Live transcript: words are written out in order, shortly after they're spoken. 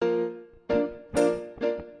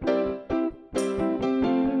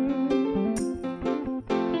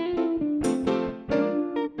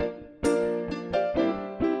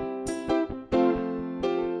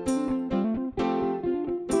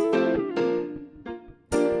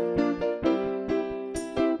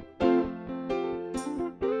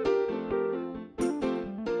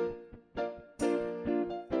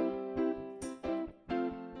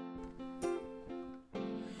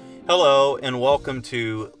Hello, and welcome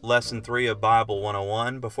to Lesson 3 of Bible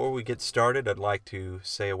 101. Before we get started, I'd like to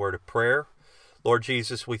say a word of prayer. Lord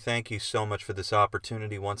Jesus, we thank you so much for this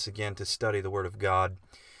opportunity once again to study the Word of God.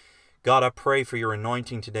 God, I pray for your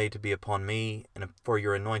anointing today to be upon me, and for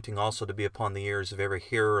your anointing also to be upon the ears of every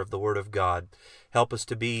hearer of the Word of God. Help us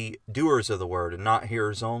to be doers of the Word and not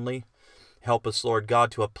hearers only. Help us, Lord God,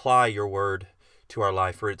 to apply your Word to our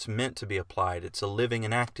life, for it's meant to be applied. It's a living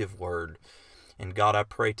and active Word. And God, I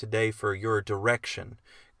pray today for your direction.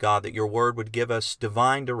 God, that your word would give us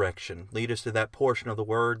divine direction. Lead us to that portion of the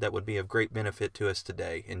word that would be of great benefit to us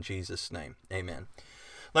today. In Jesus' name, amen.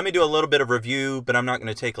 Let me do a little bit of review, but I'm not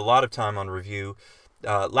going to take a lot of time on review.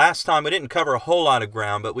 Last time we didn't cover a whole lot of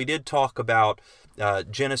ground, but we did talk about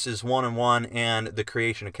Genesis 1:1 and the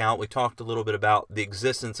creation account. We talked a little bit about the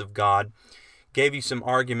existence of God, gave you some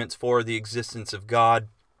arguments for the existence of God.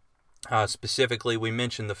 Specifically, we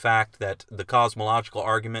mentioned the fact that the cosmological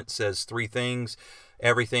argument says three things.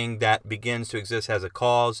 Everything that begins to exist has a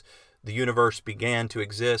cause. The universe began to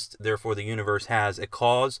exist, therefore the universe has a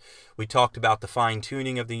cause. We talked about the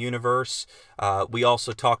fine-tuning of the universe. We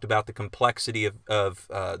also talked about the complexity of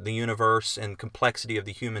the universe and complexity of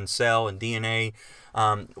the human cell and DNA.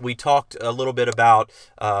 We talked a little bit about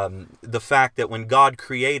the fact that when God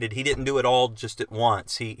created, he didn't do it all just at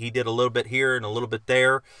once. He did a little bit here and a little bit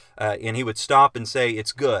there, and he would stop and say,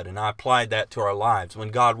 it's good. And I applied that to our lives. When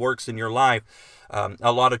God works in your life,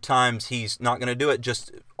 a lot of times he's not going to do it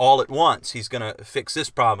just all at once. He's going to fix this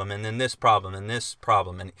problem and then this problem and this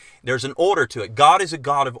problem. And there's an order to it. God is a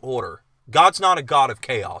God of order. God's not a God of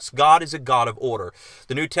chaos. God is a God of order.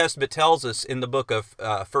 The New Testament tells us in the book of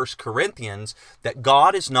 1 Corinthians that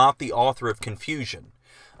God is not the author of confusion.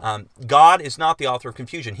 God is not the author of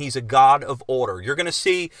confusion. He's a God of order. You're going to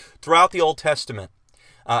see throughout the Old Testament,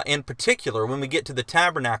 in particular, when we get to the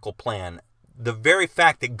tabernacle plan, the very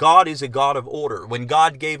fact that God is a God of order. When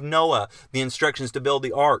God gave Noah the instructions to build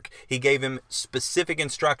the ark, he gave him specific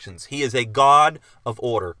instructions. He is a God of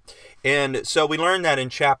order. And so we learned that in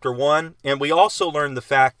chapter 1. And we also learned the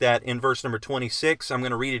fact that in verse number 26, I'm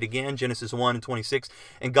going to read it again, Genesis 1 and 26.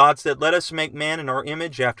 And God said, let us make man in our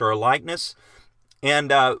image after our likeness.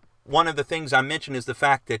 And one of the things I mentioned is the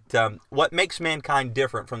fact that what makes mankind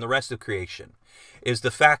different from the rest of creation is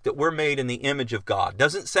the fact that we're made in the image of God.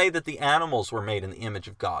 Doesn't say that the animals were made in the image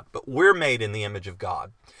of God, but we're made in the image of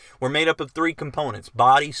God. We're made up of three components: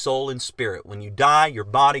 body, soul, and spirit. When you die, your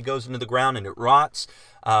body goes into the ground and it rots.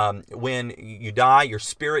 When you die, your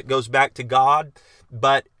spirit goes back to God,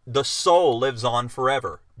 but the soul lives on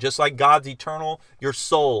forever. Just like God's eternal, your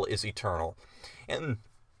soul is eternal. And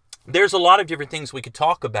there's a lot of different things we could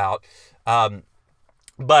talk about,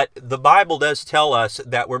 but the Bible does tell us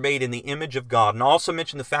that we're made in the image of God. And I also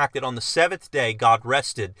mentioned the fact that on the seventh day, God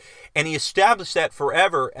rested. And he established that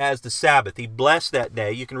forever as the Sabbath. He blessed that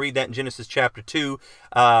day. You can read that in Genesis chapter 2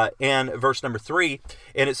 and verse number 3.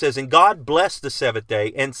 And it says, and God blessed the seventh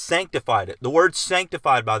day and sanctified it. The word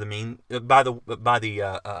sanctified, by the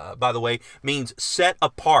way, means set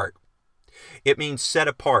apart. It means set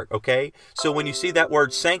apart, okay? So when you see that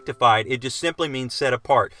word sanctified, it just simply means set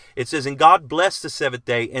apart. It says, and God blessed the seventh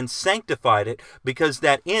day and sanctified it, because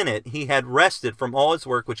that in it he had rested from all his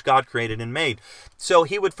work which God created and made. So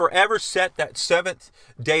he would forever set that seventh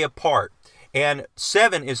day apart. And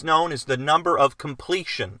 7 is known as the number of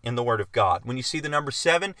completion in the Word of God. When you see the number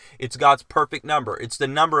 7, it's God's perfect number. It's the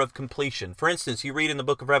number of completion. For instance, you read in the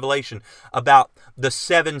book of Revelation about the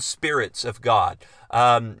 7 spirits of God.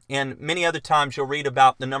 And many other times you'll read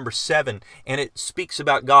about the number 7, and it speaks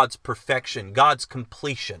about God's perfection, God's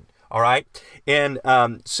completion. All right? And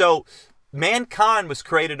so mankind was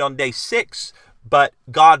created on day 6, but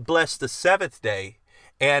God blessed the 7th day.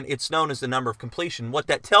 And it's known as the number of completion. What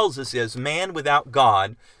that tells us is man without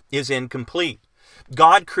God is incomplete.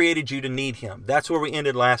 God created you to need him. That's where we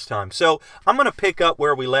ended last time. So I'm going to pick up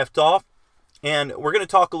where we left off. And we're going to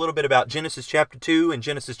talk a little bit about Genesis chapter 2 and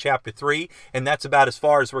Genesis chapter 3. And that's about as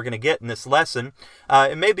far as we're going to get in this lesson.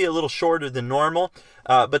 It may be a little shorter than normal,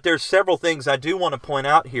 but there's several things I do want to point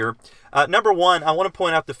out here. Number one, I want to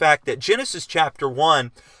point out the fact that Genesis chapter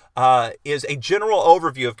 1 is a general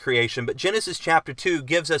overview of creation, but Genesis chapter 2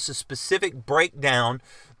 gives us a specific breakdown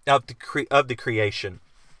of the creation.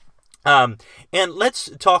 And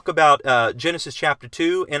let's talk about Genesis chapter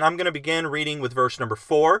 2, and I'm going to begin reading with verse number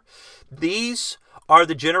 4. These are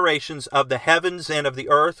the generations of the heavens and of the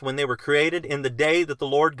earth when they were created in the day that the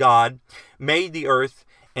Lord God made the earth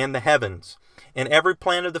and the heavens. And every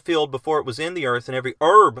plant of the field before it was in the earth, and every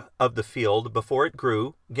herb of the field before it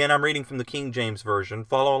grew. Again, I'm reading from the King James Version.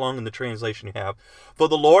 Follow along in the translation you have. For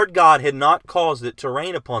the Lord God had not caused it to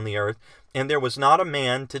rain upon the earth, and there was not a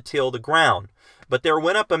man to till the ground. But there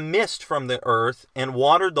went up a mist from the earth, and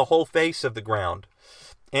watered the whole face of the ground.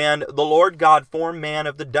 And the Lord God formed man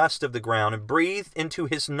of the dust of the ground, and breathed into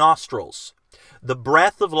his nostrils the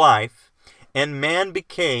breath of life, and man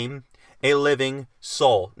became a living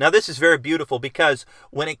soul. Now this is very beautiful, because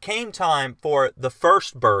when it came time for the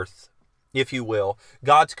first birth, if you will,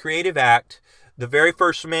 God's creative act, the very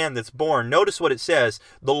first man that's born, notice what it says.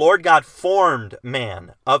 The Lord God formed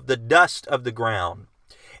man of the dust of the ground,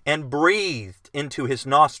 and breathed into his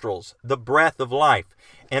nostrils the breath of life,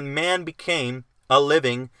 and man became a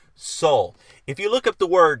living soul. If you look up the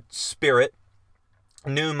word spirit,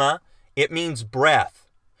 pneuma, it means breath.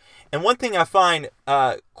 And one thing I find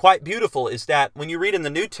quite beautiful is that when you read in the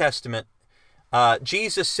New Testament,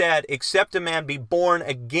 Jesus said, except a man be born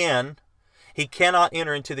again, he cannot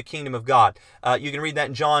enter into the kingdom of God. You can read that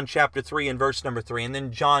in John chapter 3 and verse number 3. And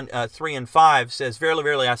then John 3 and 5 says, verily,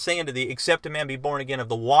 verily, I say unto thee, except a man be born again of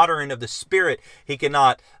the water and of the Spirit, he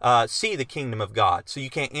cannot see the kingdom of God. So you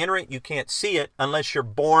can't enter it, you can't see it unless you're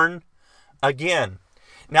born again.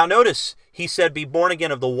 Now notice, he said, be born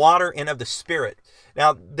again of the water and of the Spirit.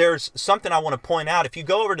 Now there's something I want to point out. If you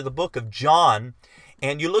go over to the book of John,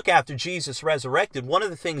 and you look after Jesus resurrected, one of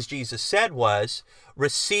the things Jesus said was,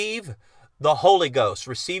 receive the Holy Ghost,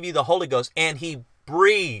 receive ye the Holy Ghost, and he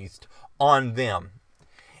breathed on them.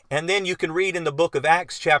 And then you can read in the book of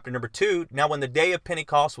Acts chapter number 2, now when the day of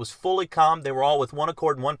Pentecost was fully come, they were all with one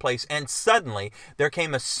accord in one place, and suddenly there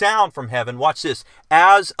came a sound from heaven, watch this,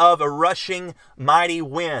 as of a rushing mighty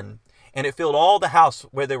wind, and it filled all the house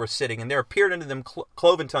where they were sitting, and there appeared unto them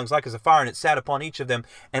cloven tongues like as a fire, and it sat upon each of them,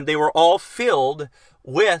 and they were all filled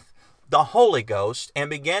with the Holy Ghost, and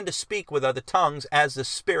began to speak with other tongues as the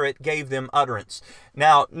Spirit gave them utterance.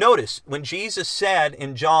 Now, notice, when Jesus said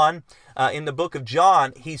in John, in the book of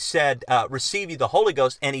John, he said, receive ye the Holy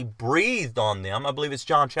Ghost, and he breathed on them. I believe it's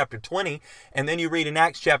John chapter 20. And then you read in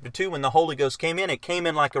Acts chapter 2, when the Holy Ghost came in, it came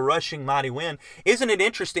in like a rushing mighty wind. Isn't it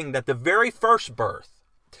interesting that the very first birth,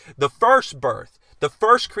 the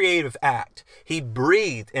first creative act, he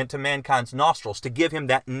breathed into mankind's nostrils to give him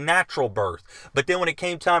that natural birth. But then when it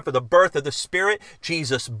came time for the birth of the Spirit,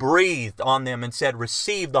 Jesus breathed on them and said,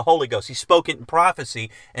 receive the Holy Ghost. He spoke it in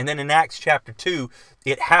prophecy. And then in Acts chapter 2,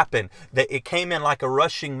 it happened that it came in like a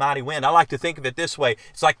rushing mighty wind. I like to think of it this way.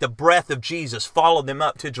 It's like the breath of Jesus followed them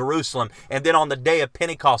up to Jerusalem. And then on the day of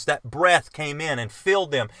Pentecost, that breath came in and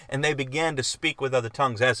filled them, and they began to speak with other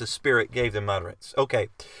tongues as the Spirit gave them utterance. Okay,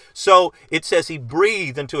 so it says he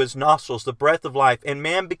breathed into his nostrils the breath of life, and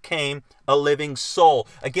man became a living soul.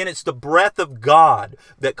 Again, it's the breath of God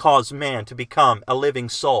that caused man to become a living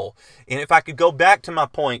soul. And if I could go back to my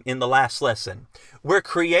point in the last lesson, we're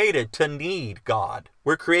created to need God.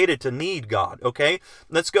 We're created to need God, okay?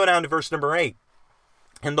 Let's go down to verse number 8.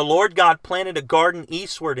 And the Lord God planted a garden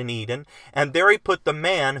eastward in Eden, and there he put the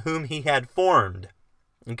man whom he had formed.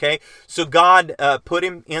 Okay, so God put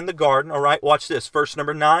him in the garden. All right, watch this. Verse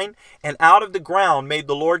number 9. And out of the ground made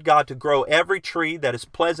the Lord God to grow every tree that is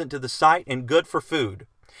pleasant to the sight and good for food.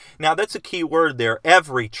 Now, that's a key word there,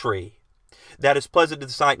 every tree that is pleasant to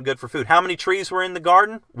the sight and good for food. How many trees were in the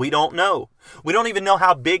garden? We don't know. We don't even know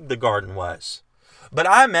how big the garden was. But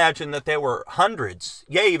I imagine that there were hundreds,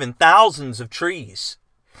 yea, even thousands of trees.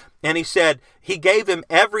 And he said, he gave him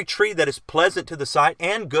every tree that is pleasant to the sight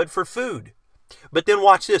and good for food. But then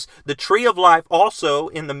watch this, the tree of life also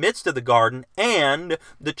in the midst of the garden, and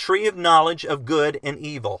the tree of knowledge of good and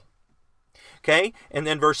evil. Okay, and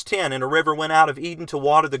then verse 10, and a river went out of Eden to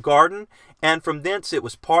water the garden, and from thence it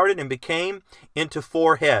was parted and became into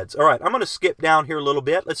four heads. All right, I'm going to skip down here a little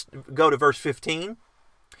bit. Let's go to verse 15,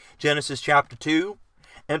 Genesis chapter 2,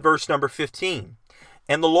 and verse number 15.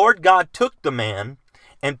 And the Lord God took the man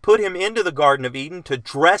and put him into the garden of Eden to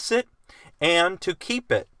dress it and to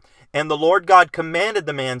keep it. And the Lord God commanded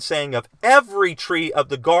the man, saying, of every tree of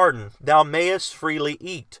the garden thou mayest freely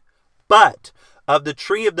eat, but of the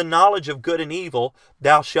tree of the knowledge of good and evil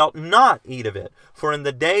thou shalt not eat of it. For in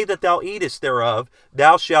the day that thou eatest thereof,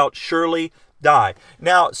 thou shalt surely die.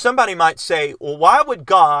 Now, somebody might say, well, why would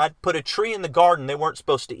God put a tree in the garden they weren't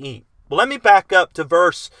supposed to eat? Well, let me back up to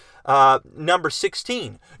verse number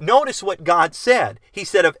 16. Notice what God said. He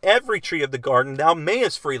said, of every tree of the garden thou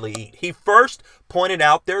mayest freely eat. He first pointed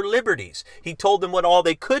out their liberties. He told them what all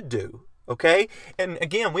they could do. Okay? And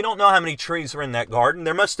again, we don't know how many trees were in that garden.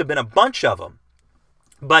 There must have been a bunch of them.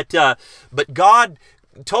 But God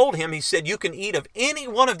told him, he said, you can eat of any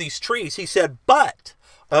one of these trees. He said, but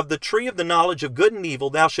of the tree of the knowledge of good and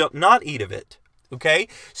evil thou shalt not eat of it. Okay?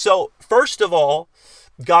 So, first of all,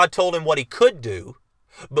 God told him what he could do.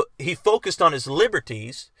 But he focused on his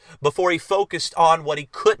liberties before he focused on what he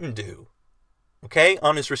couldn't do. okay,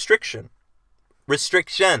 on his restriction,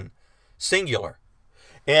 singular.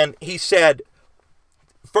 And he said,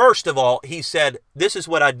 first of all, he said, this is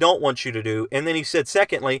what I don't want you to do. And then he said,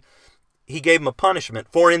 secondly, he gave him a punishment.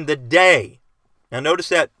 For in the day, now notice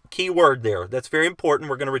that key word there. That's very important.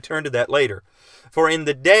 We're going to return to that later. For in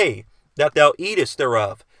the day that thou eatest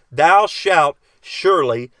thereof, thou shalt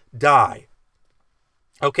surely die.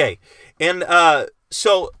 Okay, and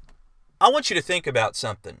so I want you to think about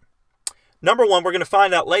something. Number one, we're going to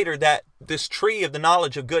find out later that this tree of the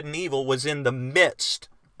knowledge of good and evil was in the midst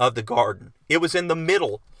of the garden. It was in the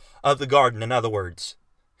middle of the garden, in other words.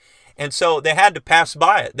 And so they had to pass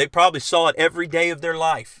by it. They probably saw it every day of their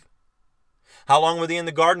life. How long were they in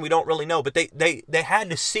the garden? We don't really know. But they had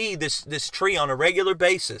to see this tree on a regular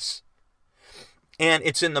basis. And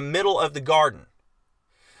it's in the middle of the garden.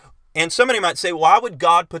 And somebody might say, why would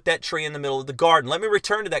God put that tree in the middle of the garden? Let me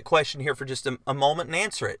return to that question here for just a moment and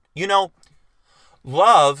answer it. You know,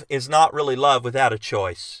 love is not really love without a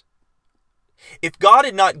choice. If God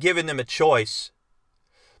had not given them a choice,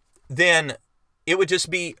 then it would just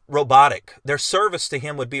be robotic. Their service to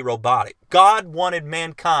him would be robotic. God wanted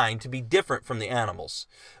mankind to be different from the animals.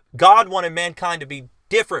 God wanted mankind to be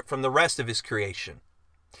different from the rest of his creation.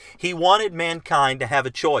 He wanted mankind to have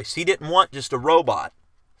a choice. He didn't want just a robot.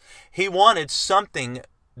 He wanted something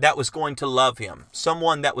that was going to love him,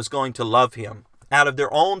 someone that was going to love him out of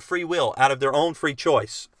their own free will, out of their own free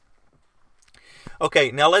choice.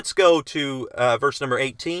 Okay, now let's go to verse number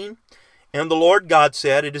 18. And the Lord God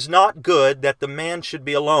said, it is not good that the man should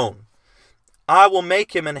be alone. I will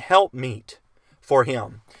make him an helpmeet for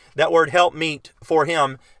him. That word helpmeet for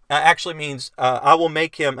him actually means I will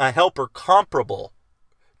make him a helper comparable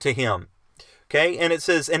to him. Okay, and it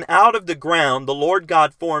says, and out of the ground the Lord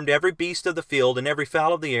God formed every beast of the field and every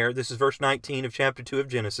fowl of the air, this is verse 19 of chapter 2 of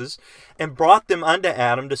Genesis, and brought them unto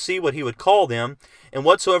Adam to see what he would call them. And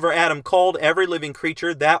whatsoever Adam called every living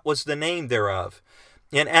creature, that was the name thereof.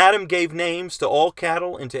 And Adam gave names to all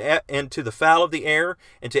cattle, and to the fowl of the air,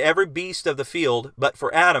 and to every beast of the field. But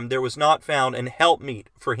for Adam there was not found an helpmeet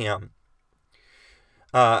for him.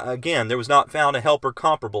 Again, there was not found a helper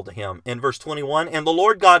comparable to him. In verse 21, and the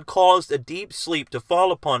Lord God caused a deep sleep to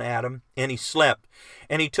fall upon Adam, and he slept.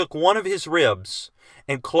 And he took one of his ribs,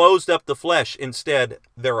 and closed up the flesh instead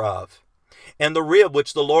thereof. And the rib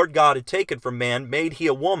which the Lord God had taken from man made he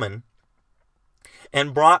a woman,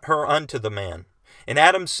 and brought her unto the man. And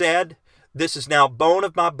Adam said, this is now bone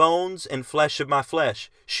of my bones, and flesh of my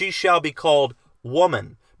flesh. She shall be called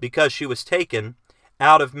woman, because she was taken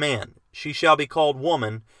out of man. She shall be called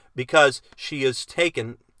woman, because she is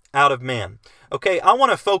taken out of man. Okay, I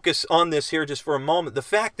want to focus on this here just for a moment. The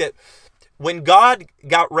fact that when God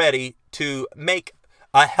got ready to make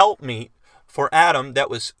a helpmeet for Adam that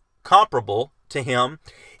was comparable to him,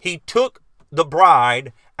 he took the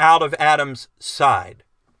bride out of Adam's side.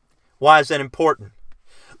 Why is that important?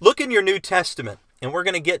 Look in your New Testament, and we're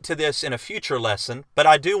going to get to this in a future lesson, but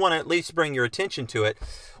I do want to at least bring your attention to it.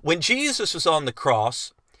 When Jesus was on the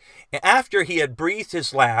cross, after he had breathed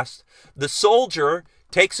his last, the soldier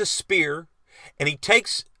takes a spear, and he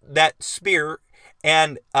takes that spear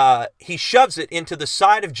and he shoves it into the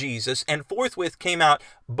side of Jesus, and forthwith came out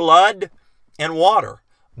blood and water.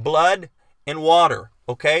 Blood and water,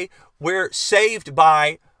 okay? We're saved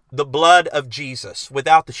by the blood of Jesus.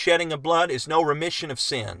 Without the shedding of blood is no remission of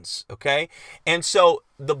sins, okay? And so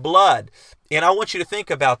the blood, and I want you to think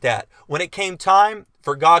about that. When it came time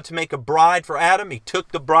for God to make a bride for Adam, he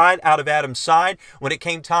took the bride out of Adam's side. When it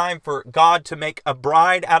came time for God to make a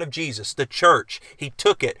bride out of Jesus, the church, he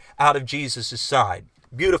took it out of Jesus' side.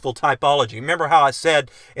 Beautiful typology. Remember how I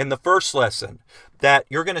said in the first lesson that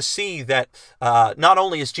you're going to see that not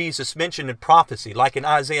only is Jesus mentioned in prophecy, like in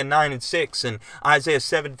Isaiah 9 and 6 and Isaiah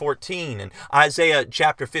 7:14 and Isaiah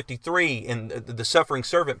chapter 53 in the suffering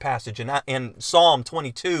servant passage and Psalm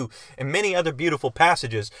 22 and many other beautiful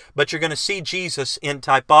passages, but you're going to see Jesus in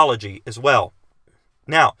typology as well.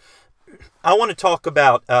 Now, I want to talk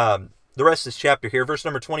about the rest of this chapter here, verse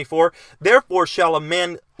number 24. Therefore shall a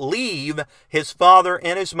man leave his father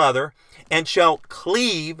and his mother, and shall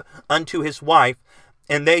cleave unto his wife,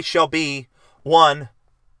 and they shall be one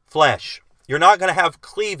flesh. You're not going to have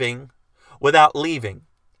cleaving without leaving.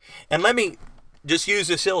 And let me just use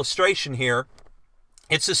this illustration here.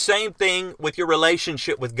 It's the same thing with your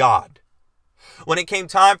relationship with God. When it came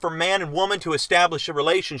time for man and woman to establish a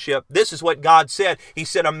relationship, this is what God said. He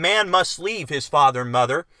said, a man must leave his father and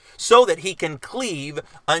mother so that he can cleave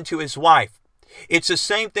unto his wife. It's the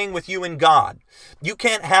same thing with you and God. You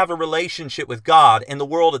can't have a relationship with God and the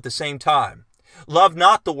world at the same time. Love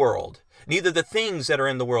not the world, neither the things that are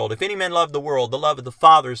in the world. If any man love the world, the love of the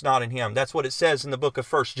Father is not in him. That's what it says in the book of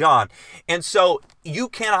 1 John. And so you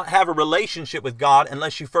cannot have a relationship with God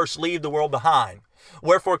unless you first leave the world behind.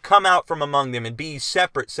 Wherefore come out from among them and be ye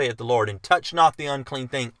separate, saith the Lord, and touch not the unclean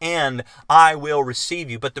thing, and I will receive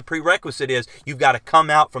you. But the prerequisite is you've got to come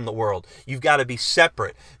out from the world. You've got to be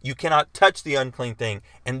separate. You cannot touch the unclean thing,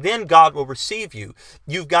 and then God will receive you.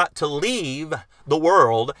 You've got to leave the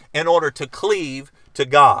world in order to cleave to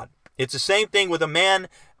God. It's the same thing with a man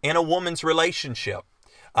and a woman's relationship.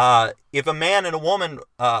 If a man and a woman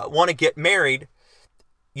want to get married,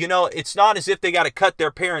 it's not as if they got to cut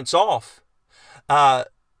their parents off.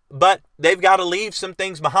 But they've got to leave some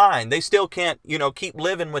things behind. They still can't, keep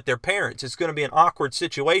living with their parents. It's going to be an awkward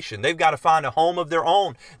situation. They've got to find a home of their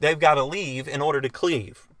own. They've got to leave in order to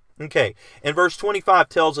cleave. Okay. And verse 25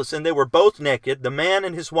 tells us, and they were both naked, the man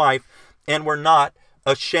and his wife, and were not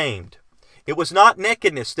ashamed. It was not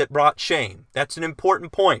nakedness that brought shame. That's an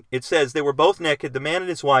important point. It says they were both naked, the man and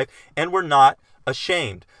his wife, and were not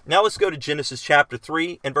ashamed. Now let's go to Genesis chapter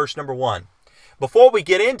 3 and verse number 1. Before we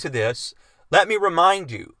get into this, let me remind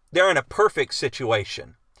you, they're in a perfect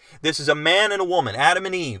situation. This is a man and a woman, Adam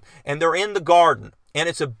and Eve, and they're in the garden. And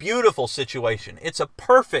it's a beautiful situation. It's a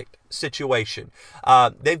perfect situation.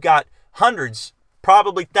 They've got hundreds,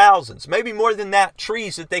 probably thousands, maybe more than that,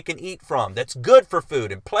 trees that they can eat from. That's good for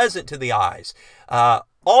food and pleasant to the eyes.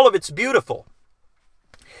 All of it's beautiful.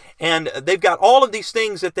 And they've got all of these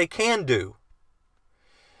things that they can do.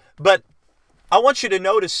 But I want you to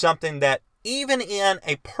notice something, that even in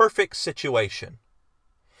a perfect situation,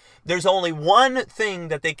 there's only one thing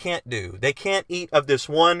that they can't do. They can't eat of this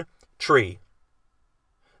one tree.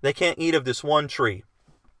 They can't eat of this one tree.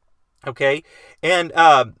 Okay? And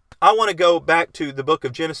I want to go back to the book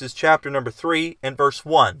of Genesis chapter number 3 and verse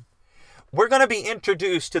 1. We're going to be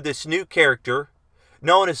introduced to this new character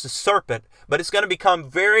known as the serpent, but it's going to become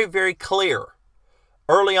very, very clear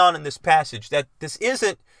early on in this passage that this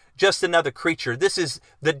isn't just another creature. This is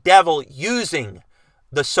the devil using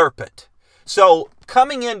the serpent. So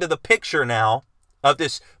coming into the picture now of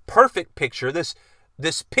this perfect picture, this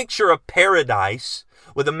picture of paradise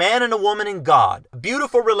with a man and a woman and God, a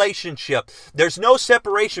beautiful relationship. There's no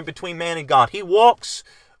separation between man and God. He walks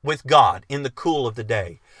with God in the cool of the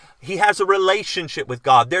day. He has a relationship with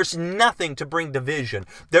God. There's nothing to bring division.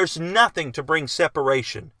 There's nothing to bring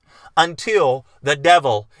separation until the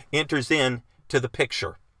devil enters into the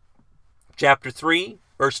picture. Chapter 3,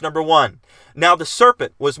 verse number 1. Now the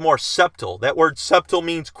serpent was more subtle. That word subtle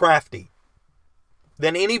means crafty.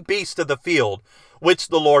 Than any beast of the field which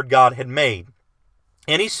the Lord God had made.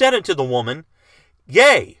 And he said unto the woman,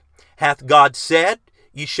 Yea, hath God said,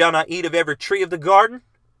 Ye shall not eat of every tree of the garden?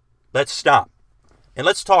 Let's stop. And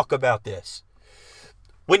let's talk about this.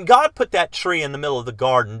 When God put that tree in the middle of the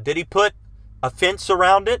garden, did he put a fence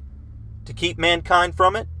around it to keep mankind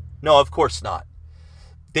from it? No, of course not.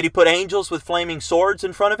 Did he put angels with flaming swords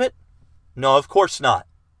in front of it? No, of course not.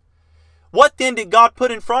 What then did God put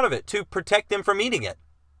in front of it to protect them from eating it?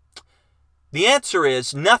 The answer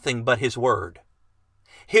is nothing but his word.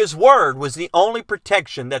 His word was the only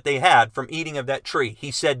protection that they had from eating of that tree.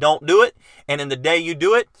 He said, don't do it, and in the day you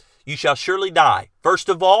do it, you shall surely die. First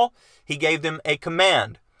of all, he gave them a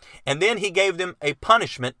command, and then he gave them a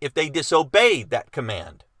punishment if they disobeyed that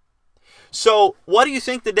command. So what do you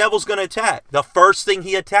think the devil's going to attack? The first thing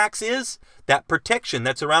he attacks is that protection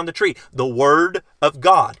that's around the tree, the word of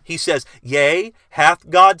God. He says, Yea, hath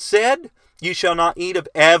God said, You shall not eat of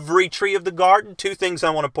every tree of the garden? Two things I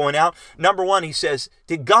want to point out. Number one, he says,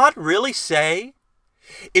 did God really say?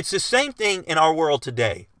 It's the same thing in our world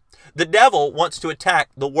today. The devil wants to attack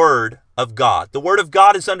the word of God. The word of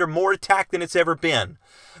God is under more attack than it's ever been.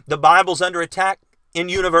 The Bible's under attack in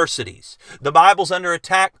universities. The Bible's under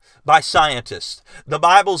attack by scientists. The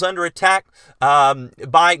Bible's under attack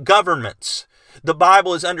by governments. The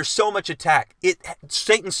Bible is under so much attack.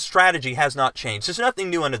 Satan's strategy has not changed. There's nothing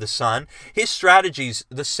new under the sun. His strategy's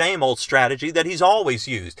the same old strategy that he's always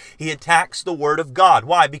used. He attacks the Word of God.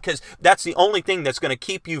 Why? Because that's the only thing that's going to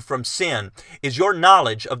keep you from sin, is your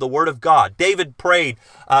knowledge of the Word of God. David prayed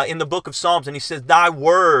in the book of Psalms, and he says, Thy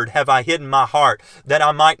Word have I hidden my heart, that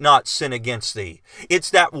I might not sin against Thee. It's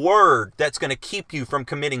that Word that's going to keep you from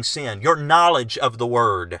committing sin, your knowledge of the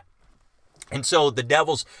Word. And so the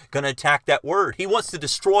devil's going to attack that word. He wants to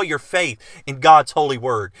destroy your faith in God's holy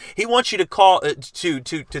word. He wants you to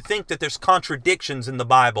think that there's contradictions in the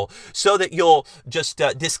Bible, so that you'll just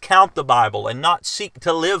discount the Bible and not seek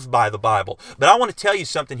to live by the Bible. But I want to tell you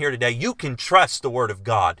something here today. You can trust the word of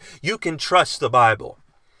God. You can trust the Bible.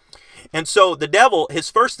 And so the devil, his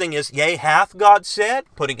first thing is, Yea, hath God said?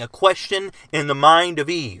 Putting a question in the mind of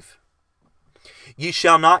Eve. Ye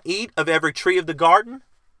shall not eat of every tree of the garden?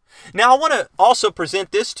 Now I want to also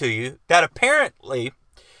present this to you, that apparently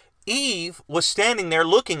Eve was standing there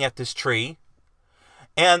looking at this tree,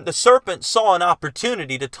 and the serpent saw an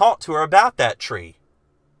opportunity to talk to her about that tree.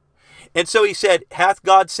 And so he said, hath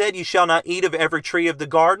God said, you shall not eat of every tree of the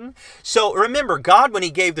garden? So remember, God, when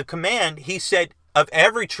he gave the command, he said, of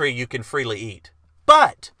every tree you can freely eat.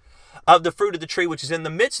 But of the fruit of the tree which is in the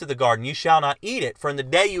midst of the garden, you shall not eat it, for in the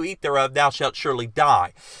day you eat thereof, thou shalt surely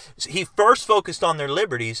die. So he first focused on their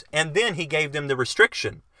liberties, and then he gave them the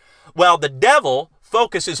restriction. Well, the devil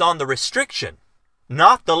focuses on the restriction,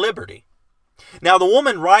 not the liberty. Now the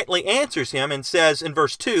woman rightly answers him and says in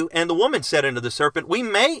verse 2, and the woman said unto the serpent, we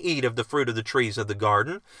may eat of the fruit of the trees of the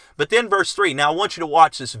garden. But then verse 3, now I want you to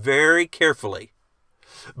watch this very carefully.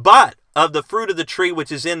 But of the fruit of the tree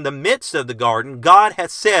which is in the midst of the garden, God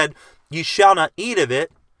hath said, ye shall not eat of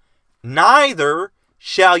it, neither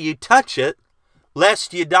shall ye touch it,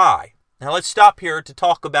 lest ye die. Now let's stop here to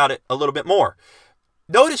talk about it a little bit more.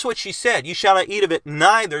 Notice what she said, you shall not eat of it,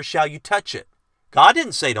 neither shall you touch it. God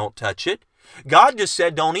didn't say don't touch it. God just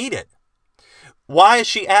said don't eat it. Why is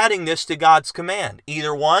she adding this to God's command?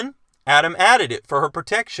 Either one, Adam added it for her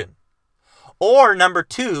protection. Or number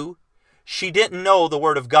two, she didn't know the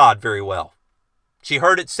Word of God very well. She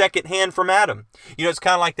heard it secondhand from Adam. You know, it's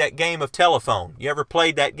kind of like that game of telephone. You ever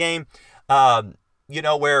played that game,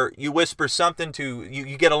 where you whisper something to,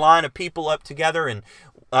 you get a line of people up together, and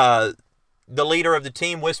the leader of the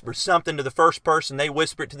team whispers something to the first person, they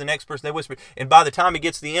whisper it to the next person, they whisper it, and by the time it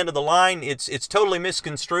gets to the end of the line, it's totally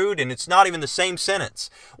misconstrued, and it's not even the same sentence.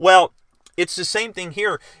 Well, it's the same thing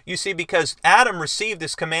here, you see, because Adam received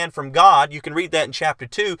this command from God. You can read that in chapter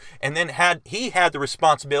 2, and then he had the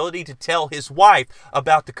responsibility to tell his wife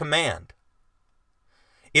about the command.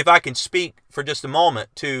 If I can speak for just a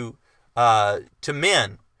moment to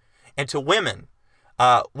men and to women,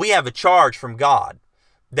 we have a charge from God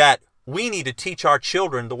that we need to teach our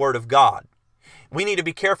children the Word of God. We need to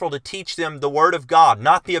be careful to teach them the Word of God,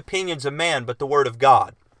 not the opinions of man, but the Word of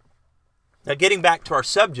God. Now, getting back to our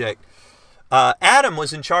subject, Adam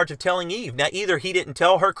was in charge of telling Eve. Now, either he didn't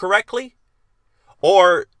tell her correctly,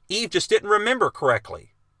 or Eve just didn't remember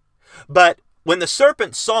correctly. But when the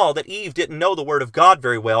serpent saw that Eve didn't know the Word of God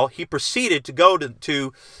very well, he proceeded to go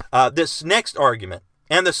to this next argument.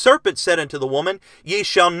 And the serpent said unto the woman, ye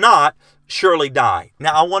shall not surely die.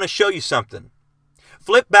 Now, I want to show you something.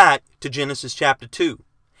 Flip back to Genesis chapter 2.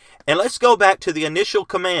 And let's go back to the initial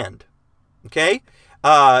command. Okay?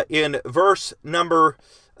 In verse number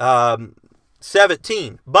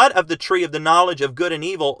 17. But of the tree of the knowledge of good and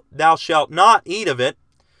evil, thou shalt not eat of it.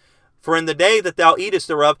 For in the day that thou eatest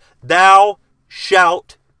thereof, thou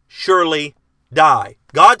shalt surely die.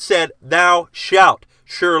 God said, thou shalt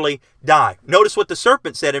surely die. Notice what the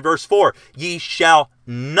serpent said in verse 4. Ye shall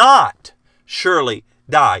not surely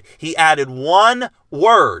die. He added one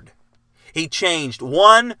word. He changed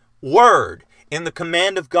one word in the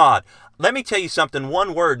command of God. Let me tell you something.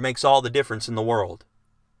 One word makes all the difference in the world.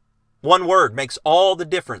 One word makes all the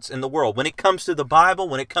difference in the world. When it comes to the Bible,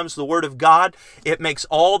 when it comes to the Word of God, it makes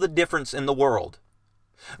all the difference in the world.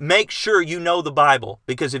 Make sure you know the Bible,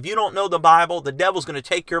 because if you don't know the Bible, the devil's going to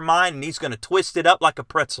take your mind and he's going to twist it up like a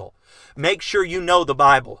pretzel. Make sure you know the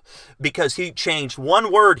Bible, because he changed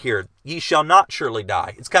one word here. Ye shall not surely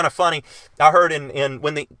die. It's kind of funny. I heard in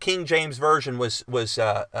when the King James Version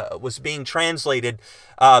was being translated,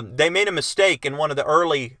 they made a mistake in one of the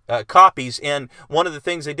early copies, and one of the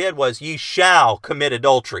things they did was ye shall commit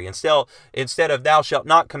adultery. Instead of thou shalt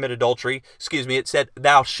not commit adultery, it said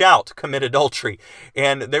thou shalt commit adultery.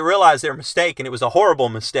 And they realized their mistake, and it was a horrible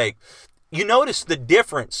mistake. You notice the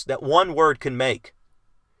difference that one word can make.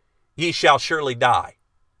 Ye shall surely die.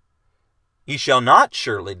 Ye shall not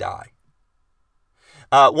surely die.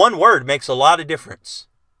 One word makes a lot of difference.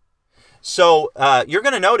 So you're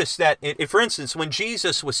going to notice that, for instance, when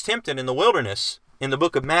Jesus was tempted in the wilderness, in the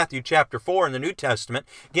book of Matthew chapter 4 in the New Testament,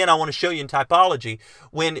 again, I want to show you in typology,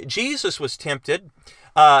 when Jesus was tempted,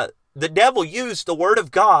 the devil used the Word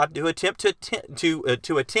of God to attempt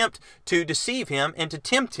to deceive him and to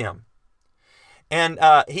tempt him. And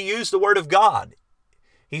he used the Word of God.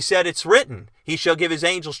 He said, it's written, he shall give his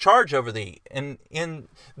angels charge over thee, and in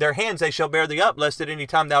their hands they shall bear thee up, lest at any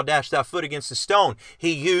time thou dash thy foot against a stone.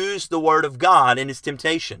 He used the Word of God in his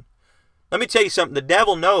temptation. Let me tell you something. The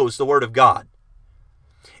devil knows the Word of God.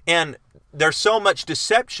 And there's so much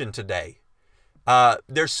deception today.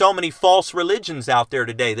 There's so many false religions out there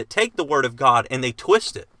today that take the Word of God and they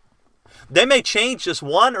twist it. They may change just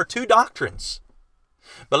one or two doctrines.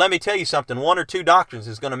 But let me tell you something. One or two doctrines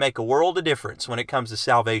is going to make a world of difference when it comes to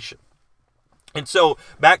salvation. And so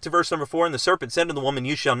back to verse number 4, and the serpent said to the woman,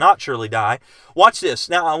 you shall not surely die. Watch this.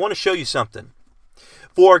 Now I want to show you something.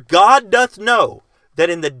 For God doth know that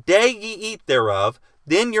in the day ye eat thereof,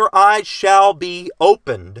 then your eyes shall be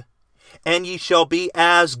opened, and ye shall be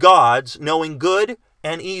as gods, knowing good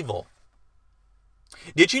and evil.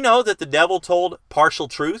 Did you know that the devil told partial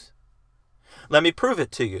truth? Let me prove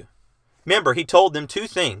it to you. Remember, he told them two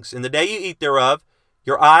things. In the day you eat thereof,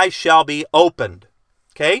 your eyes shall be opened.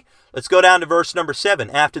 Okay? Let's go down to verse number 7.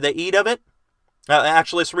 After they eat of it,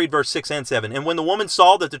 let's read verse 6 and 7. And when the woman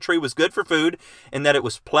saw that the tree was good for food, and that it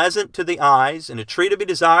was pleasant to the eyes, and a tree to be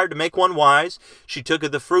desired to make one wise, she took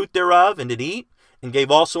of the fruit thereof, and did eat, and gave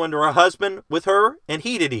also unto her husband with her, and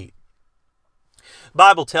he did eat. The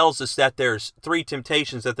Bible tells us that there's three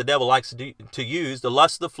temptations that the devil likes to use: the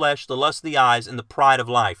lust of the flesh, the lust of the eyes, and the pride of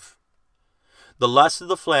life. The lust of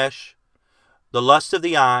the flesh, the lust of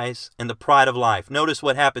the eyes, and the pride of life. Notice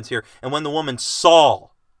what happens here. And when the woman saw,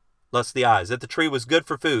 lust of the eyes, that the tree was good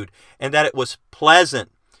for food, and that it was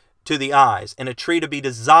pleasant to the eyes, and a tree to be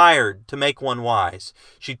desired to make one wise,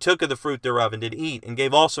 she took of the fruit thereof, and did eat, and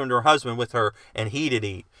gave also unto her husband with her, and he did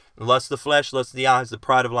eat. The lust of the flesh, lust of the eyes, the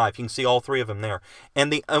pride of life. You can see all three of them there.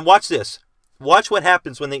 And watch this. Watch what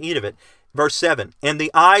happens when they eat of it. Verse 7. And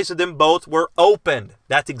the eyes of them both were opened.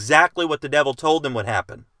 That's exactly what the devil told them would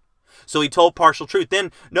happen. So he told partial truth.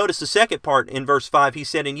 Then notice the second part in verse 5. He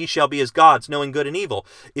said, and ye shall be as gods, knowing good and evil.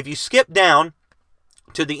 If you skip down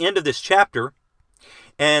to the end of this chapter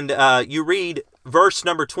and you read verse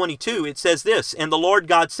number 22, it says this, and the Lord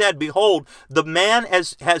God said, behold, the man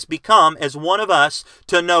has become as one of us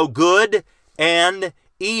to know good and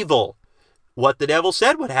evil. What the devil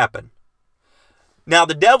said would happen. Now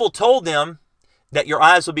the devil told them that your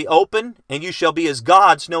eyes will be open, and you shall be as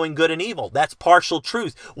gods, knowing good and evil. That's partial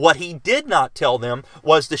truth. What he did not tell them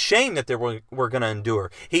was the shame that they were going to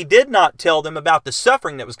endure. He did not tell them about the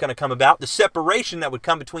suffering that was going to come about, the separation that would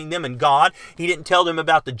come between them and God. He didn't tell them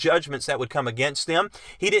about the judgments that would come against them.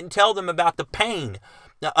 He didn't tell them about the pain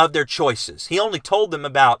of their choices. He only told them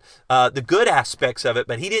about the good aspects of it,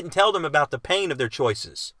 but he didn't tell them about the pain of their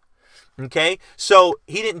choices. Okay, so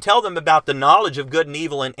he didn't tell them about the knowledge of good and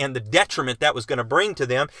evil and the detriment that was going to bring to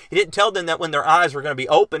them. He didn't tell them that when their eyes were going to be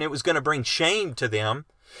open, it was going to bring shame to them.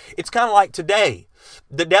 It's kind of like today.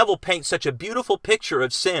 The devil paints such a beautiful picture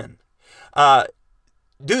of sin.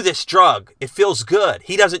 Do this drug. It feels good.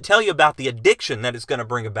 He doesn't tell you about the addiction that it's going to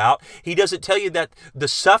bring about. He doesn't tell you that the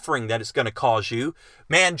suffering that it's going to cause you.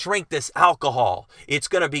 Man, drink this alcohol. It's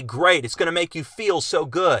going to be great. It's going to make you feel so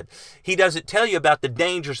good. He doesn't tell you about the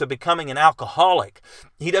dangers of becoming an alcoholic.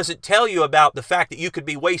 He doesn't tell you about the fact that you could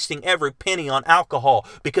be wasting every penny on alcohol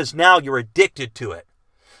because now you're addicted to it.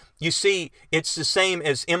 You see, it's the same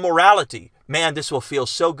as immorality. Man, this will feel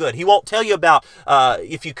so good. He won't tell you about,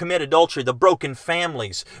 if you commit adultery, the broken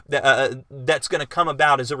families that's going to come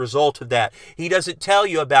about as a result of that. He doesn't tell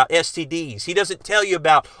you about STDs. He doesn't tell you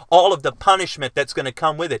about all of the punishment that's going to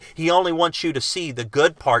come with it. He only wants you to see the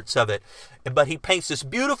good parts of it. But he paints this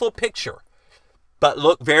beautiful picture. But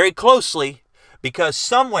look very closely, because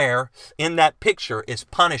somewhere in that picture is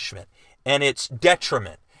punishment, and it's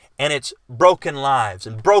detriment, and it's broken lives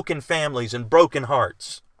and broken families and broken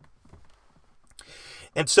hearts.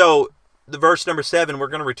 And so the verse number 7, we're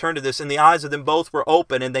going to return to this. And the eyes of them both were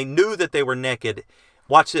open, and they knew that they were naked.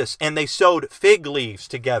 Watch this. And they sewed fig leaves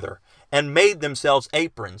together and made themselves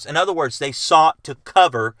aprons. In other words, they sought to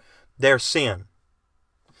cover their sin.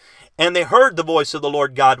 And they heard the voice of the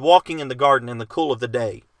Lord God walking in the garden in the cool of the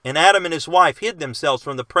day. And Adam and his wife hid themselves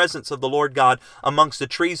from the presence of the Lord God amongst the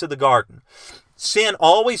trees of the garden. Sin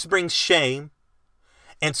always brings shame,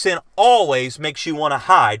 and sin always makes you want to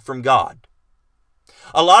hide from God.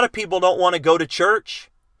 A lot of people don't want to go to church.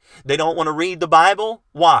 They don't want to read the Bible.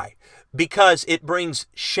 Why? Because it brings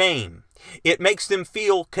shame. It makes them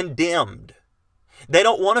feel condemned. They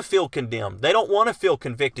don't want to feel condemned. They don't want to feel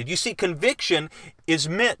convicted. You see, conviction is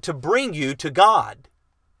meant to bring you to God.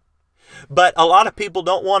 But a lot of people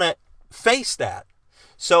don't want to face that.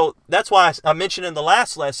 So that's why I mentioned in the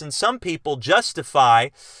last lesson, some people justify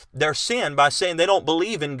their sin by saying they don't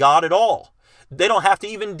believe in God at all. They don't have to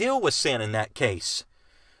even deal with sin in that case.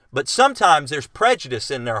 But sometimes there's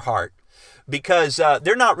prejudice in their heart because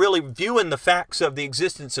they're not really viewing the facts of the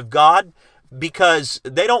existence of God, because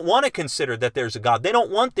they don't want to consider that there's a God. They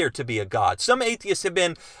don't want there to be a God. Some atheists have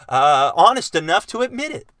been honest enough to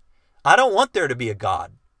admit it. I don't want there to be a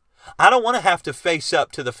God. I don't want to have to face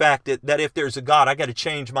up to the fact that if there's a God, I got to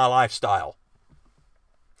change my lifestyle.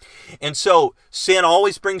 And so sin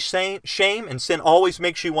always brings shame, and sin always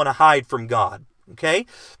makes you want to hide from God. Okay?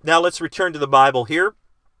 Now let's return to the Bible here.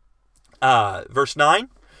 Verse 9.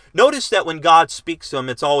 Notice that when God speaks to him,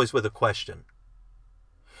 it's always with a question.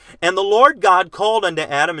 And the Lord God called unto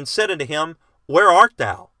Adam and said unto him, Where art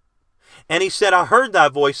thou? And he said, I heard thy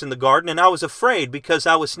voice in the garden, and I was afraid, because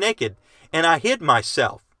I was naked, and I hid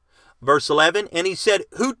myself. Verse 11, and he said,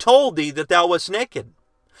 Who told thee that thou wast naked?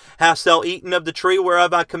 Hast thou eaten of the tree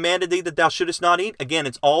whereof I commanded thee that thou shouldest not eat? Again,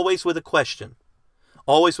 it's always with a question.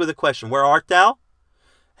 Always with a question. Where art thou?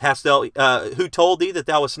 Who told thee that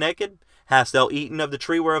thou wast naked? Hast thou eaten of the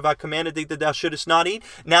tree whereof I commanded thee that thou shouldest not eat?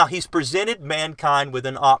 Now he's presented mankind with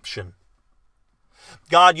an option.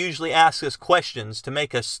 God usually asks us questions to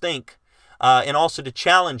make us think and also to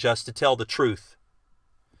challenge us to tell the truth.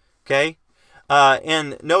 Okay?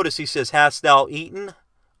 And notice he says, Hast thou eaten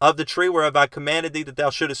of the tree whereof I commanded thee that thou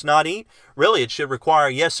shouldest not eat? Really, it should require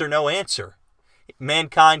a yes or no answer.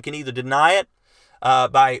 Mankind can either deny it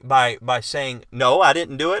by saying, no, I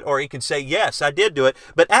didn't do it, or he can say, yes, I did do it.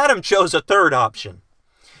 But Adam chose a third option.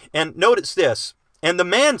 And notice this, and the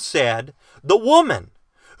man said, The woman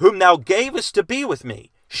whom thou gavest to be with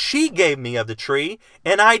me, she gave me of the tree,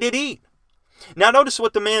 and I did eat. Now notice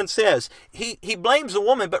what the man says. He blames the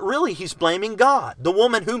woman, but really he's blaming God. The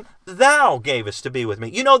woman whom thou gavest to be with me.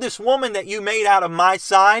 You know, this woman that you made out of my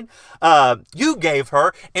side, you gave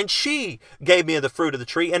her, and she gave me of the fruit of the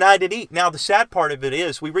tree, and I did eat. Now the sad part of it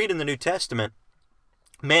is, we read in the New Testament,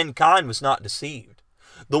 mankind was not deceived.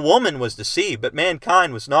 The woman was deceived, but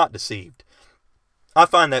mankind was not deceived. I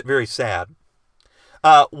find that very sad.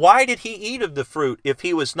 Why did he eat of the fruit if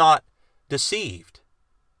he was not deceived?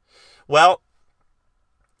 Well,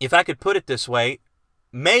 if I could put it this way,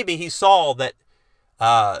 maybe he saw that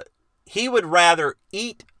he would rather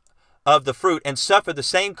eat of the fruit and suffer the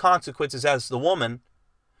same consequences as the woman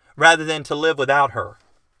rather than to live without her.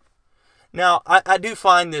 Now, I do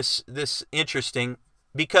find this interesting,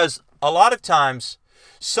 because a lot of times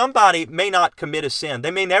somebody may not commit a sin. They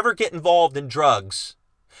may never get involved in drugs.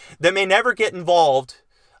 They may never get involved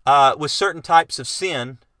with certain types of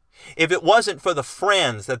sin if it wasn't for the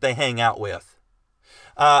friends that they hang out with.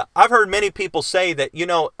 I've heard many people say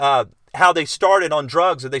that, how they started on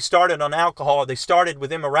drugs, or they started on alcohol, or they started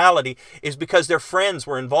with immorality is because their friends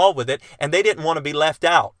were involved with it and they didn't want to be left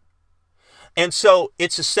out. And so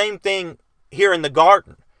it's the same thing here in the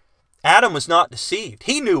garden. Adam was not deceived.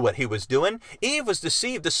 He knew what he was doing. Eve was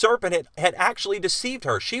deceived. The serpent had actually deceived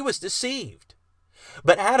her. She was deceived.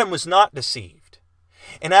 But Adam was not deceived.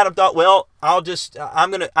 And Adam thought, well, I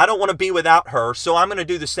don't want to be without her, so I'm going to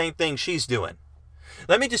do the same thing she's doing.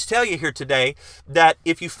 Let me just tell you here today that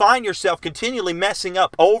if you find yourself continually messing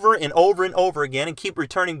up over and over and over again and keep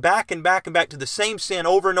returning back and back and back to the same sin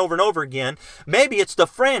over and over and over again, maybe it's the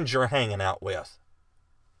friends you're hanging out with.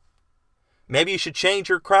 Maybe you should change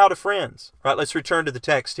your crowd of friends. All right, let's return to the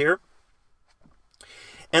text here.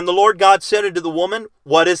 And the Lord God said unto the woman,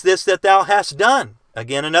 What is this that thou hast done?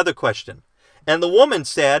 Again, another question. And the woman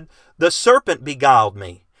said, The serpent beguiled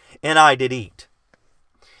me, and I did eat.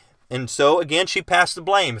 And so, again, she passed the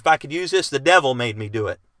blame. If I could use this, the devil made me do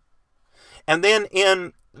it. And then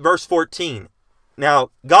in verse 14,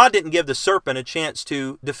 now, God didn't give the serpent a chance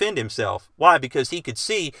to defend himself. Why? Because he could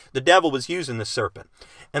see the devil was using the serpent.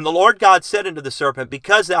 And the Lord God said unto the serpent,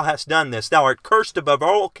 Because thou hast done this, thou art cursed above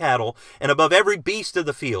all cattle, and above every beast of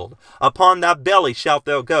the field. Upon thy belly shalt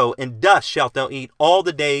thou go, and dust shalt thou eat all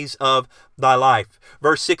the days of thy life.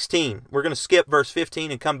 Verse 16, we're going to skip verse 15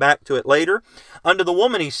 and come back to it later. Unto the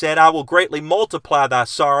woman he said, I will greatly multiply thy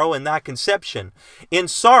sorrow and thy conception. In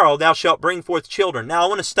sorrow thou shalt bring forth children. Now I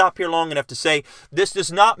want to stop here long enough to say, this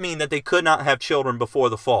does not mean that they could not have children before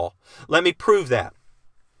the fall. Let me prove that.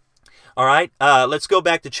 All right, let's go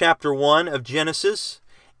back to chapter 1 of Genesis,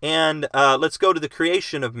 and let's go to the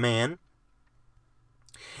creation of man.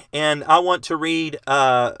 And I want to read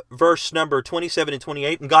verse number 27 and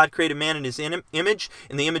 28. And God created man in his image.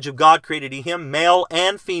 In the image of God created he him. Male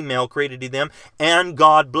and female created he them. And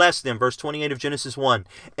God blessed them. Verse 28 of Genesis 1.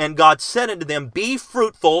 And God said unto them, Be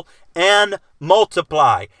fruitful and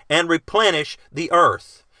multiply and replenish the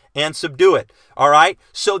earth and subdue it. All right?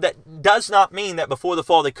 So that does not mean that before the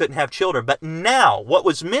fall they couldn't have children. But now, what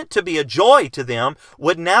was meant to be a joy to them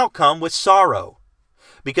would now come with sorrow.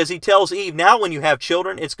 Because he tells Eve, now when you have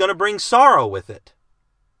children, it's going to bring sorrow with it.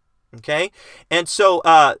 Okay? And so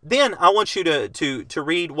then I want you to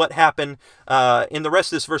read what happened in the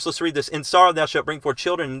rest of this verse. Let's read this. In sorrow thou shalt bring forth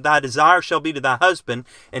children, and thy desire shall be to thy husband,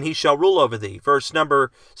 and he shall rule over thee. Verse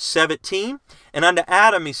number 17. And unto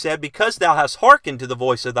Adam he said, Because thou hast hearkened to the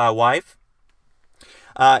voice of thy wife,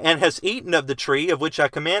 and hast eaten of the tree of which I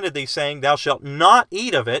commanded thee, saying, Thou shalt not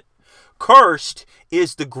eat of it, cursed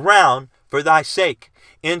is the ground for thy sake.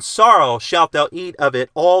 In sorrow shalt thou eat of it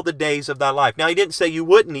all the days of thy life. Now, he didn't say you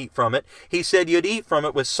wouldn't eat from it. He said you'd eat from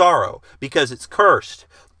it with sorrow, because it's cursed.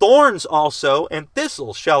 Thorns also and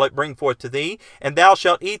thistles shall it bring forth to thee, and thou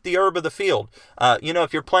shalt eat the herb of the field.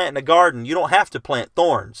 If you're planting a garden, you don't have to plant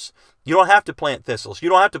thorns. You don't have to plant thistles. You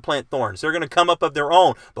don't have to plant thorns. They're going to come up of their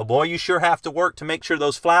own. But boy, you sure have to work to make sure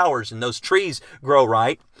those flowers and those trees grow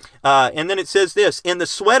right. And then it says this, in the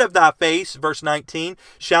sweat of thy face, verse 19,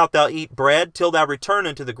 shalt thou eat bread till thou return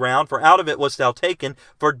unto the ground, for out of it wast thou taken,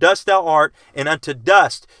 for dust thou art, and unto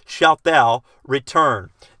dust shalt thou return.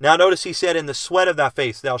 Now notice he said, in the sweat of thy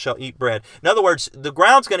face thou shalt eat bread. In other words, the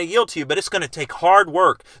ground's going to yield to you, but it's going to take hard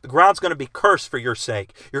work. The ground's going to be cursed for your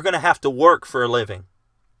sake. You're going to have to work for a living.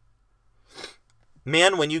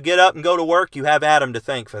 Men, when you get up and go to work, you have Adam to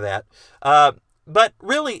thank for that. But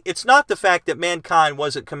really, it's not the fact that mankind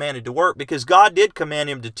wasn't commanded to work, because God did command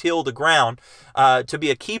him to till the ground, to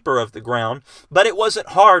be a keeper of the ground, but it wasn't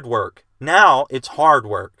hard work. Now it's hard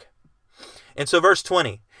work. And so verse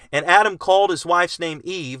 20, and Adam called his wife's name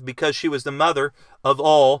Eve, because she was the mother of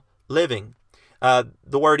all living.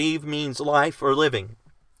 The word Eve means life or living.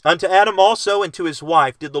 Unto Adam also and to his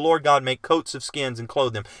wife did the Lord God make coats of skins and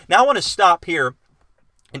clothe them. Now I want to stop here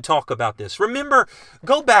and talk about this. Remember,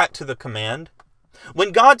 go back to the command.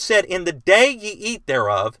 When God said, in the day ye eat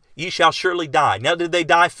thereof, ye shall surely die. Now, did they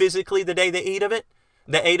die physically the day they ate of it?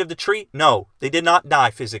 They ate of the tree? No, they did not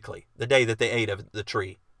die physically the day that they ate of the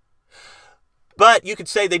tree. But you could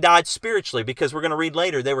say they died spiritually, because we're going to read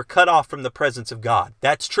later, they were cut off from the presence of God.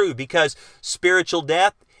 That's true, because spiritual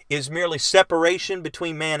death is merely separation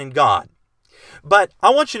between man and God. But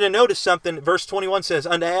I want you to notice something. Verse 21 says,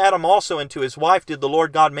 unto Adam also and to his wife did the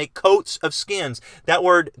Lord God make coats of skins. That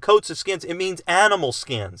word, coats of skins, it means animal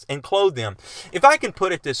skins, and clothe them. If I can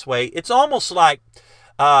put it this way, it's almost like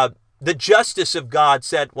the justice of God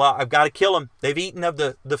said, well, I've got to kill them. They've eaten of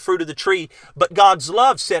the fruit of the tree. But God's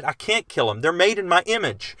love said, I can't kill them. They're made in my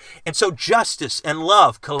image. And so justice and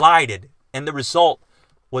love collided, and the result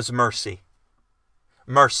was mercy.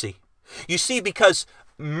 Mercy. You see, because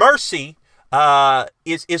mercy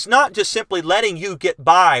is not just simply letting you get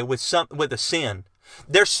by with a sin.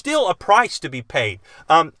 There's still a price to be paid.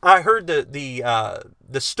 I heard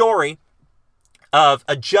the story of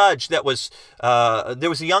a judge that was there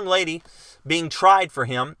was a young lady being tried for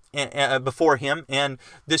him before him, and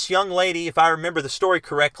this young lady, if I remember the story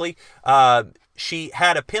correctly, she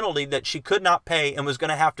had a penalty that she could not pay and was going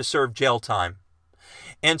to have to serve jail time.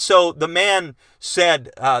 And so the man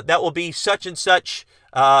said, that will be such and such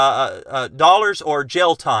dollars or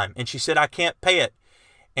jail time. And she said, I can't pay it.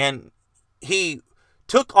 And he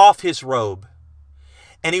took off his robe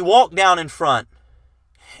and he walked down in front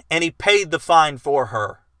and he paid the fine for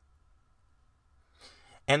her.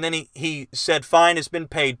 And then he said, fine has been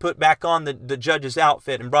paid, put back on the judge's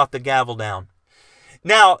outfit, and brought the gavel down.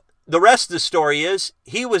 Now, the rest of the story is,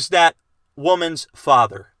 he was that woman's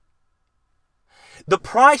father. The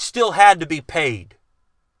price still had to be paid.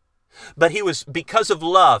 But because of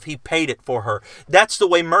love, he paid it for her. That's the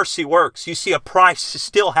way mercy works. You see, a price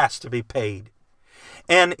still has to be paid.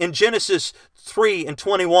 And in Genesis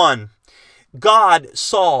 3:21, God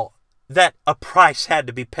saw that a price had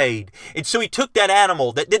to be paid. And so he took that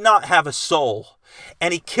animal that did not have a soul,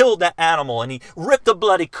 and he killed that animal, and he ripped the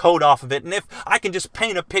bloody coat off of it. And if I can just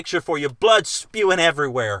paint a picture for you, blood spewing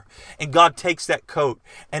everywhere. And God takes that coat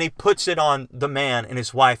and he puts it on the man and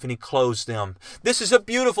his wife, and he clothes them. This is a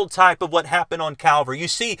beautiful type of what happened on Calvary. You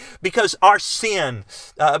see, because of our sin,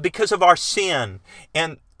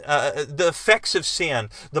 and the effects of sin,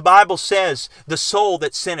 the Bible says, the soul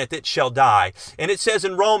that sinneth, it shall die. And it says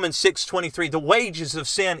in Romans 6:23, the wages of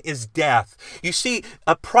sin is death. You see,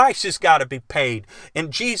 a price has got to be paid. And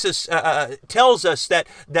Jesus tells us that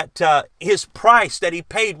his price that he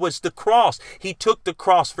paid was the cross. He took the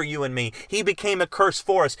cross for you and me. He became a curse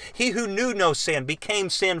for us. He who knew no sin became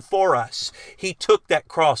sin for us. He took that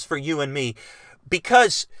cross for you and me,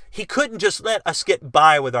 because he couldn't just let us get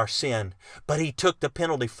by with our sin, but he took the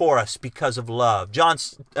penalty for us because of love. John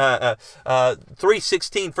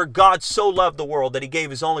 3:16, for God so loved the world that he gave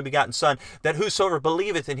his only begotten Son, that whosoever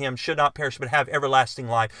believeth in him should not perish but have everlasting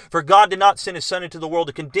life. For God did not send his Son into the world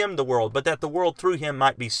to condemn the world, but that the world through him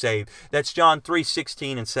might be saved. That's John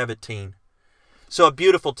 3:16 and 17. So a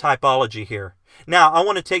beautiful typology here. Now, I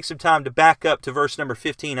want to take some time to back up to verse number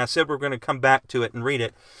 15. I said we're going to come back to it and read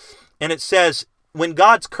it. And it says, when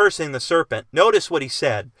God's cursing the serpent, notice what he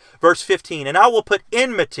said. Verse 15, and I will put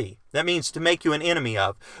enmity, that means to make you an enemy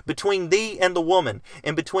of, between thee and the woman,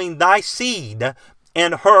 and between thy seed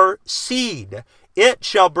and her seed. It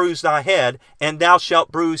shall bruise thy head, and thou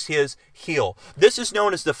shalt bruise his heel. This is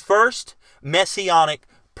known as the first messianic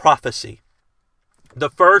prophecy. The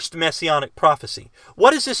first messianic prophecy.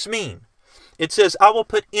 What does this mean? It says, I will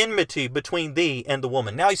put enmity between thee and the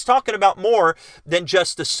woman. Now he's talking about more than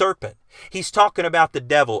just the serpent. He's talking about the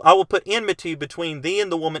devil. I will put enmity between thee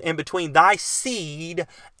and the woman, and between thy seed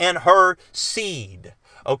and her seed.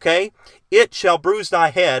 Okay? It shall bruise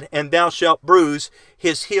thy head, and thou shalt bruise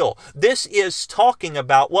his heel. This is talking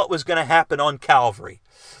about what was going to happen on Calvary.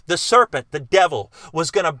 The serpent, the devil,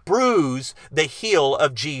 was going to bruise the heel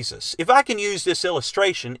of Jesus. If I can use this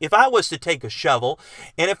illustration, if I was to take a shovel,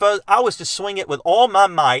 and if I was to swing it with all my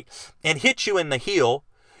might and hit you in the heel,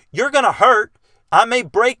 you're going to hurt. I may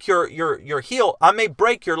break your heel. I may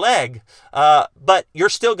break your leg, but you're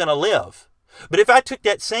still going to live. But if I took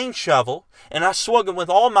that same shovel and I swung it with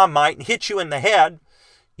all my might and hit you in the head,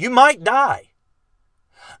 you might die.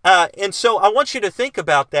 And so I want you to think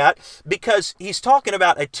about that, because he's talking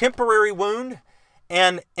about a temporary wound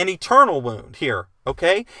and an eternal wound here,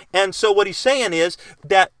 okay? And so what he's saying is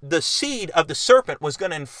that the seed of the serpent was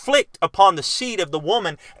going to inflict upon the seed of the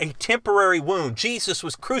woman a temporary wound. Jesus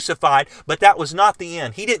was crucified, but that was not the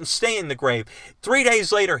end. He didn't stay in the grave. 3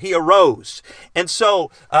 days later, he arose. And so,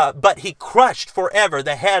 but he crushed forever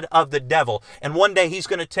the head of the devil. And one day he's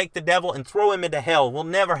going to take the devil and throw him into hell. We'll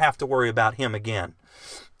never have to worry about him again.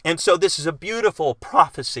 And so this is a beautiful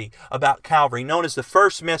prophecy about Calvary, known as the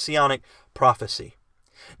first messianic prophecy.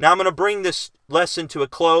 Now I'm going to bring this lesson to a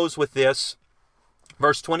close with this.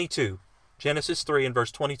 Verse 22, Genesis 3 and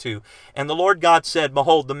verse 22. And the Lord God said,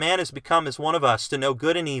 Behold, the man is become as one of us, to know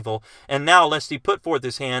good and evil. And now lest he put forth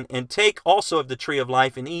his hand, and take also of the tree of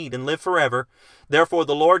life, and eat, and live forever. Therefore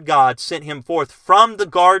the Lord God sent him forth from the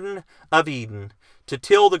Garden of Eden, to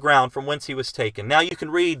till the ground from whence he was taken. Now you can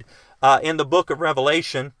read in the book of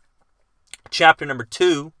Revelation, chapter number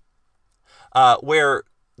 2, where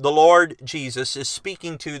the Lord Jesus is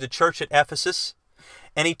speaking to the church at Ephesus,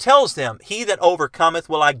 and he tells them, He that overcometh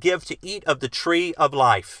will I give to eat of the tree of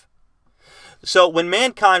life. So when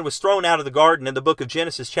mankind was thrown out of the garden in the book of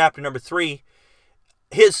Genesis, chapter number 3,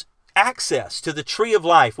 his access to the tree of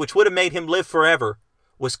life, which would have made him live forever,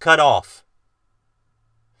 was cut off.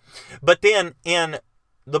 But then in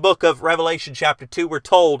the book of Revelation chapter 2, we're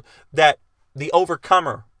told that the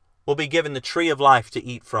overcomer will be given the tree of life to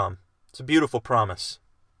eat from. It's a beautiful promise.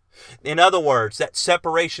 In other words, that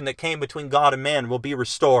separation that came between God and man will be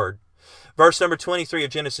restored. Verse number 23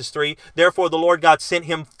 of Genesis 3, Therefore the Lord God sent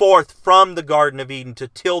him forth from the Garden of Eden to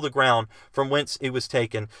till the ground from whence it was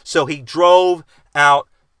taken. So he drove out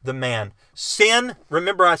the man. Sin,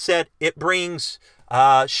 remember I said, it brings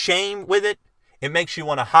shame with it. It makes you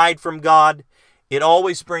want to hide from God. It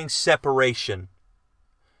always brings separation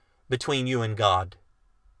between you and God.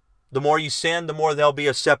 The more you sin, the more there'll be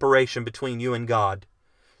a separation between you and God.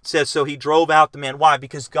 It says, so he drove out the man. Why?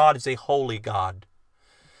 Because God is a holy God.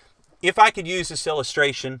 If I could use this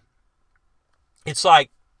illustration, it's like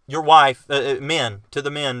your wife, men, to the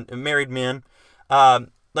men, married men.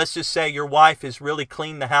 Let's just say your wife has really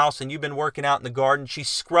cleaned the house and you've been working out in the garden. She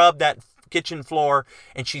scrubbed that kitchen floor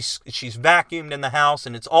and she's vacuumed in the house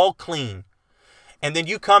and it's all clean. And then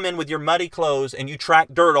you come in with your muddy clothes and you track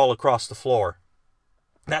dirt all across the floor.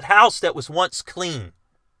 That house that was once clean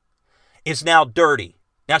is now dirty.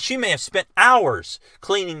 Now, she may have spent hours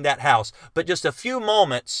cleaning that house, but just a few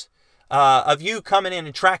moments of you coming in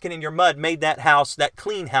and tracking in your mud made that house, that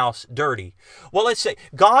clean house, dirty. Well, let's say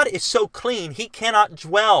God is so clean, he cannot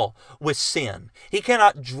dwell with sin. He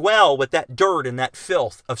cannot dwell with that dirt and that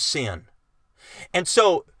filth of sin. And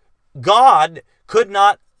so God could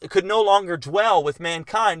no longer dwell with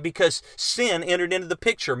mankind because sin entered into the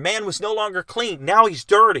picture. Man was no longer clean. Now he's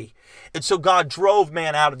dirty. And so God drove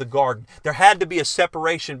man out of the garden. There had to be a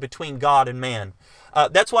separation between God and man.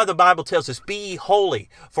 That's why the Bible tells us, be ye holy,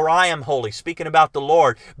 for I am holy. Speaking about the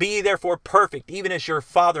Lord. Be ye therefore perfect, even as your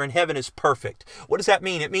Father in heaven is perfect. What does that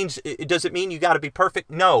mean? Does it mean you got to be perfect?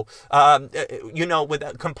 No.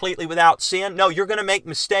 Completely without sin? No, you're going to make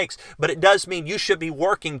mistakes. But it does mean you should be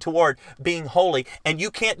working toward being holy. And you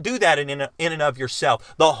can't do that in and of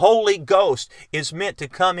yourself. The Holy Ghost is meant to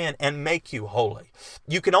come in and make you holy.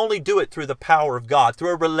 You can only do it through the power of God,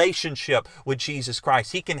 through a relationship with Jesus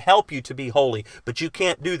Christ. He can help you to be holy, but you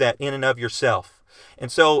can't do that in and of yourself.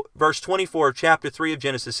 And so verse 24 of chapter 3 of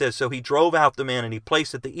Genesis says, So he drove out the man, and he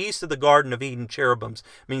placed at the east of the Garden of Eden cherubims,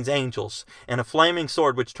 means angels, and a flaming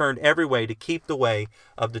sword which turned every way to keep the way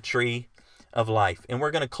of the tree of life. And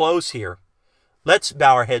we're going to close here Let's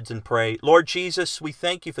bow our heads and pray. Lord Jesus, we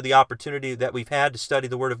thank you for the opportunity that we've had to study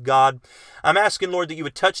the Word of God. I'm asking, Lord, that you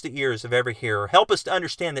would touch the ears of every hearer. Help us to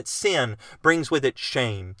understand that sin brings with it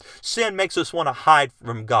shame. Sin makes us want to hide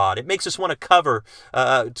from God. It makes us want to cover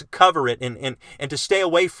it and to stay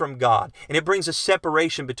away from God. And it brings a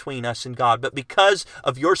separation between us and God. But because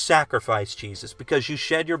of your sacrifice, Jesus, because you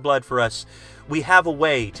shed your blood for us, we have a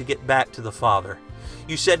way to get back to the Father.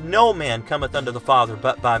 You said, no man cometh unto the Father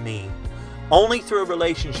but by me. Only through a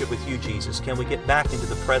relationship with you, Jesus, can we get back into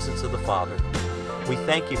the presence of the Father. We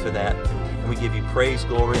thank you for that, and we give you praise,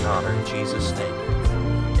 glory, and honor in Jesus' name.